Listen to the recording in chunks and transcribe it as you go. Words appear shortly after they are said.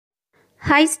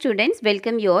Hi students,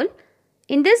 welcome you all.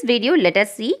 In this video, let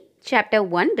us see Chapter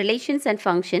 1 Relations and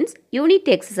Functions, Unit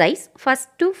Exercise, 1st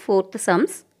to 4th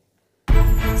sums.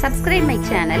 Subscribe my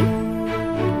channel.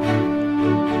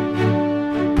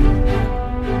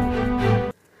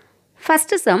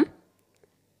 First sum,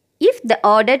 if the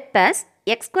ordered pairs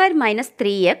x square minus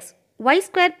 3x, y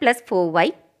square plus 4y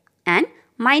and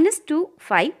minus 2,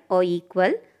 5 are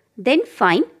equal, then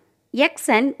find x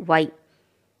and y.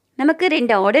 நமக்கு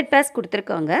ரெண்டு order pairs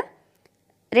கொடுத்துருக்காங்க,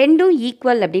 ரெண்டும்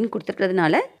equal அப்படின்னு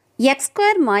கொடுத்துருக்கிறதுனால X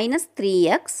square minus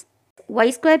 3x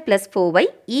Y square plus 4y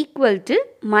equal to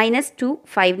minus 2,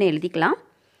 5ன்னு எழுதிக்கலாம்.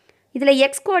 இதில்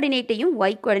X கோஆர்டினேட்டையும்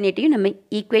Y கோஆர்டினேட்டையும் நம்ம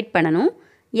equate பண்ணணும்.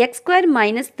 X square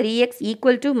minus 3x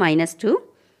equal to minus 2,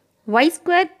 Y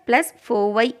square plus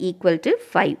 4y equal to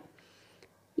 5.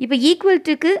 இப்போ ஈக்குவல்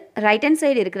டுக்கு right hand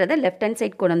side இருக்கிறத left hand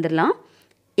side கொண்டு வந்துடலாம்.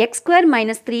 x square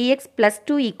minus 3x plus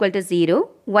 2 equal to 0,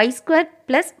 y square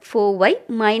plus 4y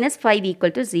minus 5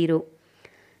 equal to 0.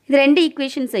 இது ரெண்டு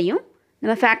ஈக்குவேஷன்ஸையும்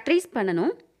நம்ம factorise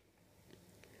பண்ணணும்.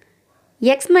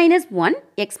 x minus 1,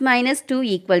 x minus 2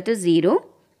 equal to 0,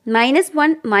 minus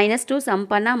 1, minus 2 sum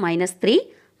பண்ணா minus 3,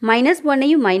 minus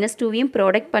 1ஐயும் minus 2ஐயும்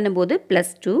product பண்ணும்போது plus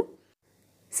 2.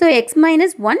 So x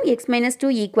minus 1, x minus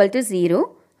 2 equal to 0.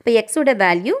 இப்போ x ஓட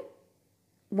value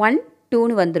 1,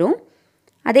 2ன்னு வந்துடும்.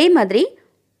 அதே மாதிரி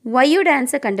y ஓட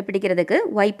ஆன்சர் கண்டுபிடிக்கிறதுக்கு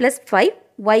y plus 5,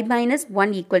 y minus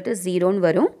 1 equal to 0ன்னு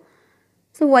வரும்.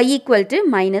 So y equal to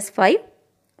minus 5,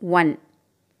 1.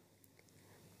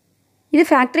 இது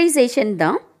ஃபேக்டரைசேஷன்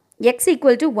தான். x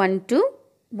equal to 1, 2,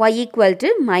 y equal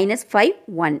to minus 5,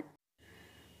 1.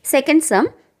 Second sum,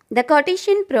 the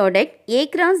Cartesian product a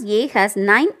cross a has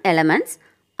 9 elements,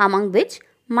 among which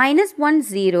minus 1,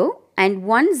 0 and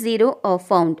 1, 0 are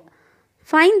found.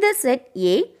 Find the set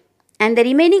A and the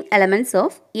remaining elements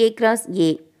of A cross A.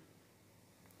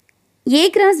 A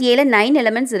cross Aல 9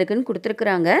 elements இருக்குன்னு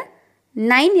கொடுத்துருக்குறாங்க.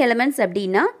 9 elements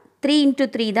அப்படின்னா 3 into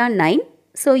 3 தான் 9.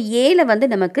 So Aல வந்து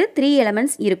நமக்கு 3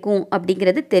 elements இருக்கும்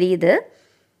அப்படிங்கிறது தெரியுது.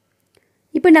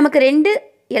 இப்போ நமக்கு ரெண்டு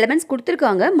எலமெண்ட்ஸ்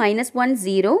கொடுத்துருக்காங்க, மைனஸ் 1,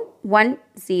 0, 1,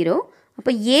 0.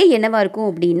 அப்போ A என்னவா இருக்கும்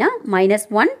அப்படின்னா minus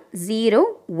 1, 0,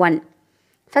 1.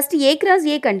 First A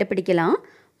cross A கண்டுபிடிக்கலாம்.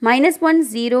 minus 1,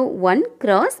 0, 1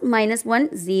 cross minus 1,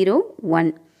 0, 1.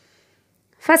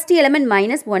 First element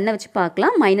minus 1 வச்சு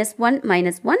பார்க்கலாம். minus 1,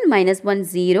 minus 1, minus 1,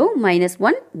 0, minus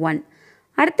 1, 1.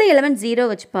 அடுத்த element 0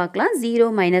 வச்சு பார்க்கலாம். 0,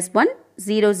 minus 1,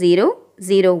 0, 0,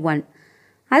 0, 1.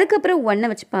 அதுக்கப்புறம்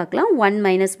 1 வச்சு பார்க்கலாம். 1,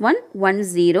 minus 1, 1,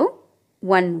 0,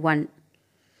 1, 1.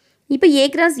 இப்போ A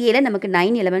cross Aல நமக்கு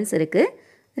 9 elements இருக்குது.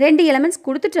 ரெண்டு elements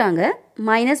கொடுத்துட்டாங்க,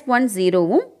 minus 1,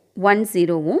 0வும் 1,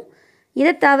 0வும்.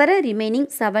 இதை தவிர ரிமைனிங்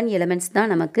 7 எலமெண்ட்ஸ்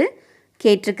தான் நமக்கு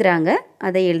கேட்டிருக்கிறாங்க,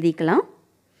 அதை எழுதிக்கலாம்.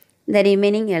 the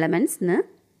remaining elementsனு.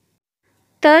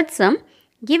 Third sum,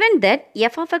 given that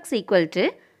f of x equal to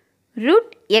root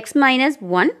x minus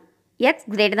 1, x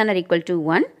greater than or equal to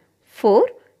 1, 4,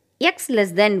 x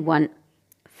less than 1.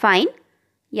 Find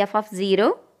f of 0,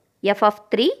 f of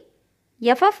 3,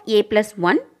 f of a plus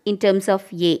 1 in terms of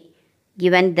a,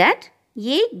 given that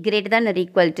a greater than or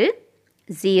equal to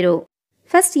 0.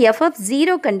 First f of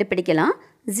 0 கண்டுபிடிக்கலாம்.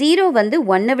 0 வந்து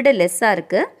 1 விட லெஸ்ஸாக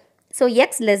இருக்குது. So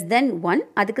x less than 1,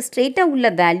 அதுக்கு ஸ்ட்ரெயிட்டாக உள்ள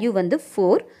value வந்து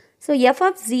 4. So f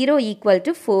of 0 equal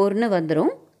to 4ன்னு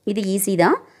வந்துடும். இது ஈஸி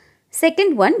தான்.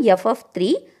 செகண்ட் ஒன் f of 3,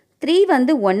 3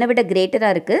 வந்து 1 விட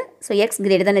கிரேட்டராக இருக்குது. So x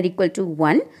greater than or equal to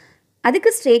 1.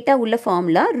 அதுக்கு ஸ்ட்ரெயிட்டாக உள்ள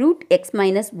ஃபார்முலா ரூட் x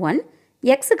minus 1.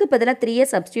 எக்ஸுக்கு பதிலாக 3ஐ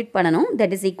சப்ஸ்டியூட் பண்ணணும்.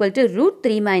 That is equal to root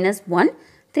 3 minus 1.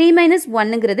 3 minus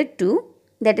 1ங்கிறது 2.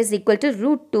 that is equal to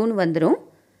root 2ன்னு வந்துடும்.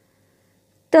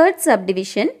 Third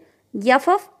subdivision, f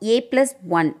of a plus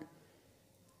 1.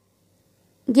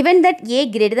 Given that a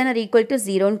greater than or equal to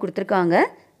 0ன்னு கொடுத்துருக்காங்க,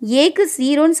 aக்கு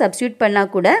 0ன்னு substitute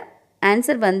பண்ணால் கூட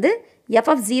answer வந்து f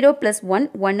of 0 plus 1,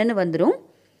 1ன்னு வந்துடும்.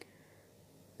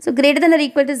 So greater than or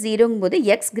equal to 0ங்கும் போது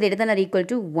x greater than or equal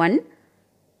to 1.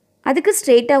 அதுக்கு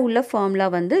ஸ்ட்ரெயிட்டாக உள்ள formula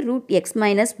வந்து ரூட் x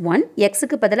minus 1.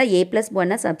 எக்ஸுக்கு பதிலாக a plus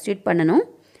 1ஐ சப்ஸ்டியூட் பண்ணணும்.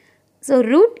 So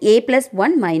root a plus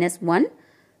 1 minus 1,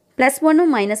 plus 1ம்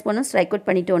minus 1ம் strike out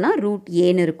பண்ணிட்டோன்னா ரூட்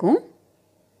ஏன்னு இருக்கும்.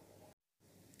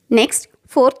 Next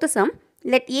fourth some,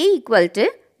 let a equal to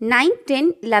 9, 10,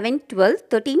 11, 12,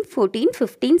 13, 14,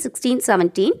 15, 16,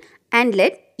 17 and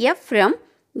let f from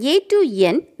a to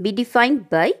n be defined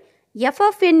by f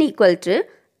of n equal to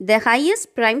the highest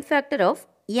prime factor of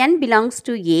n belongs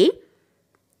to a.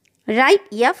 Write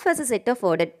f as a set of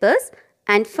ordered pairs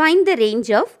and find the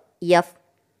range of f.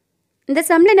 இந்த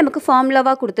சம்மில் நமக்கு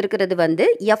ஃபார்முலாவாக கொடுத்துருக்கிறது வந்து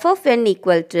f of n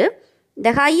equal to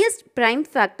the highest prime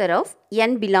factor of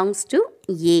n belongs to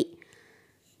a.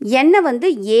 n வந்து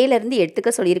ஏலேருந்து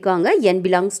எடுத்துக்க சொல்லியிருக்காங்க, n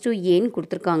belongs to aன்னு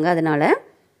கொடுத்துருக்காங்க. அதனால்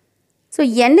ஸோ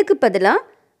எண்ணுக்கு பதிலாக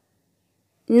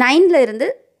 9ல் இருந்து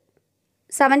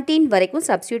 17 வரைக்கும்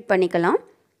சப்ஸ்டியூட் பண்ணிக்கலாம்.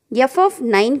 f of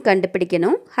 9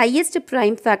 கண்டுபிடிக்கணும். Highest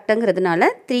prime ஃபேக்டர்ங்கிறதுனால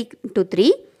 3 to 3.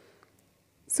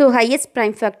 So highest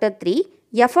prime factor 3.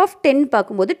 f of 10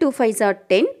 பார்க்கும்போது 2 5s are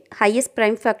 10. Highest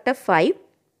prime factor 5.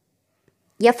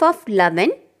 f of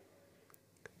 11.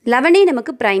 11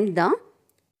 நமக்கு ப்ரைம் தான்.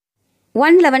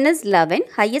 1 11 is 11.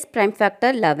 Highest prime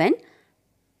factor 11.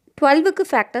 12க்கு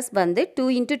factors வந்து 2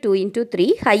 into 2 into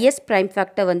 3. Highest prime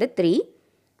factor வந்து 3.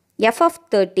 f of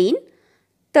 13.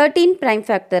 13 ப்ரைம்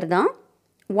ஃபேக்டர் தான்.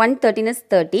 1 13 is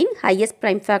 13. Highest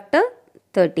prime factor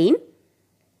 13.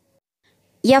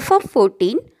 f of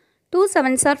 14. 2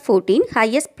 7s are 14.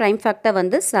 Highest prime factor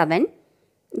வந்து 7.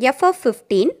 f of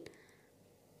 15.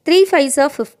 3 5s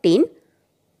are 15.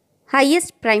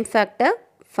 Highest prime factor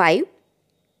 5.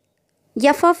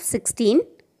 f of 16.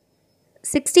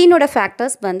 16 ஓட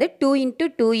factors வந்து 2 into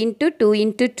 2 into 2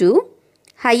 into 2.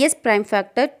 Highest prime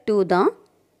factor 2 தான்.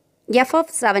 f of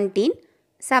 17.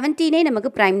 17 நமக்கு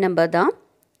prime number தான்.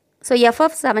 So f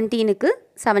of 17க்கு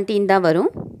 17 தான் வரும்.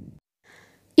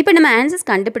 இப்போ நம்ம ஆன்சர்ஸ்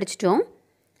கண்டுபிடிச்சிட்டோம்.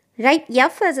 Right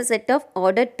f as a set of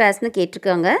ordered pairsனு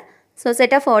கேட்டிருக்காங்க. So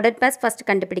set of ordered pairs first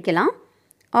கண்டுபிடிக்கலாம்.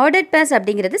 ordered pairs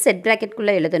அப்படிங்கிறது செட்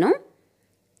ப்ராக்கெட்குள்ளே எழுதணும்.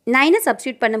 9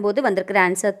 சப்ஸ்டியூட் பண்ணும்போது வந்திருக்கிற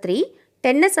ஆன்சர் 3.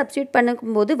 10 சப்ஸ்டியூட்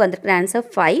பண்ணும்போது வந்திருக்கிற ஆன்சர்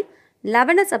 5.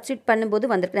 11 சப்ஸ்டியூட் பண்ணும்போது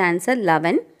வந்திருக்கிற ஆன்சர்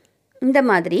 11. இந்த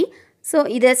மாதிரி. ஸோ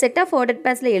இதை செட் ஆஃப் ஆர்டர்ட்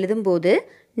பேஸில் எழுதும்போது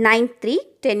 9 3,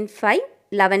 10 5,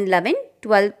 11 11,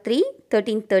 12 3,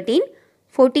 13 13,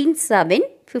 14 7,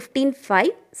 15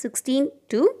 5, 16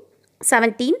 2,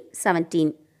 17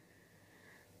 17.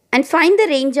 And find the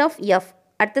range of f.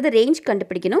 அடுத்தது ரேஞ்ச்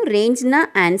கண்டுபிடிக்கணும். ரேஞ்ச்னா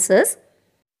ஆன்சர்ஸ்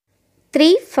 3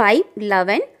 5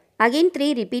 11. அகெயின் 3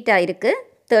 ரிப்பீட் ஆகிருக்கு.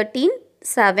 13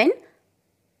 7.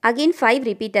 அகெயின் 5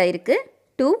 ரிப்பீட் ஆகிருக்கு.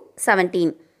 2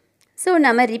 17. ஸோ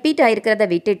நம்ம ரிப்பீட் ஆகிருக்கிறத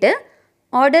விட்டுட்டு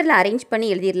ஆர்டரில் அரேஞ்ச் பண்ணி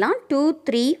எழுதிடலாம். 2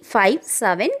 3 5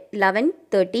 7 11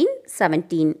 13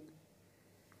 17.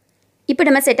 இப்போ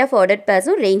நம்ம செட் ஆஃப் ஆர்டர்ட்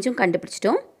பேர்ஸும் ரேஞ்சும்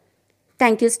கண்டுபிடிச்சிட்டோம்.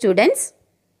 Thank you students.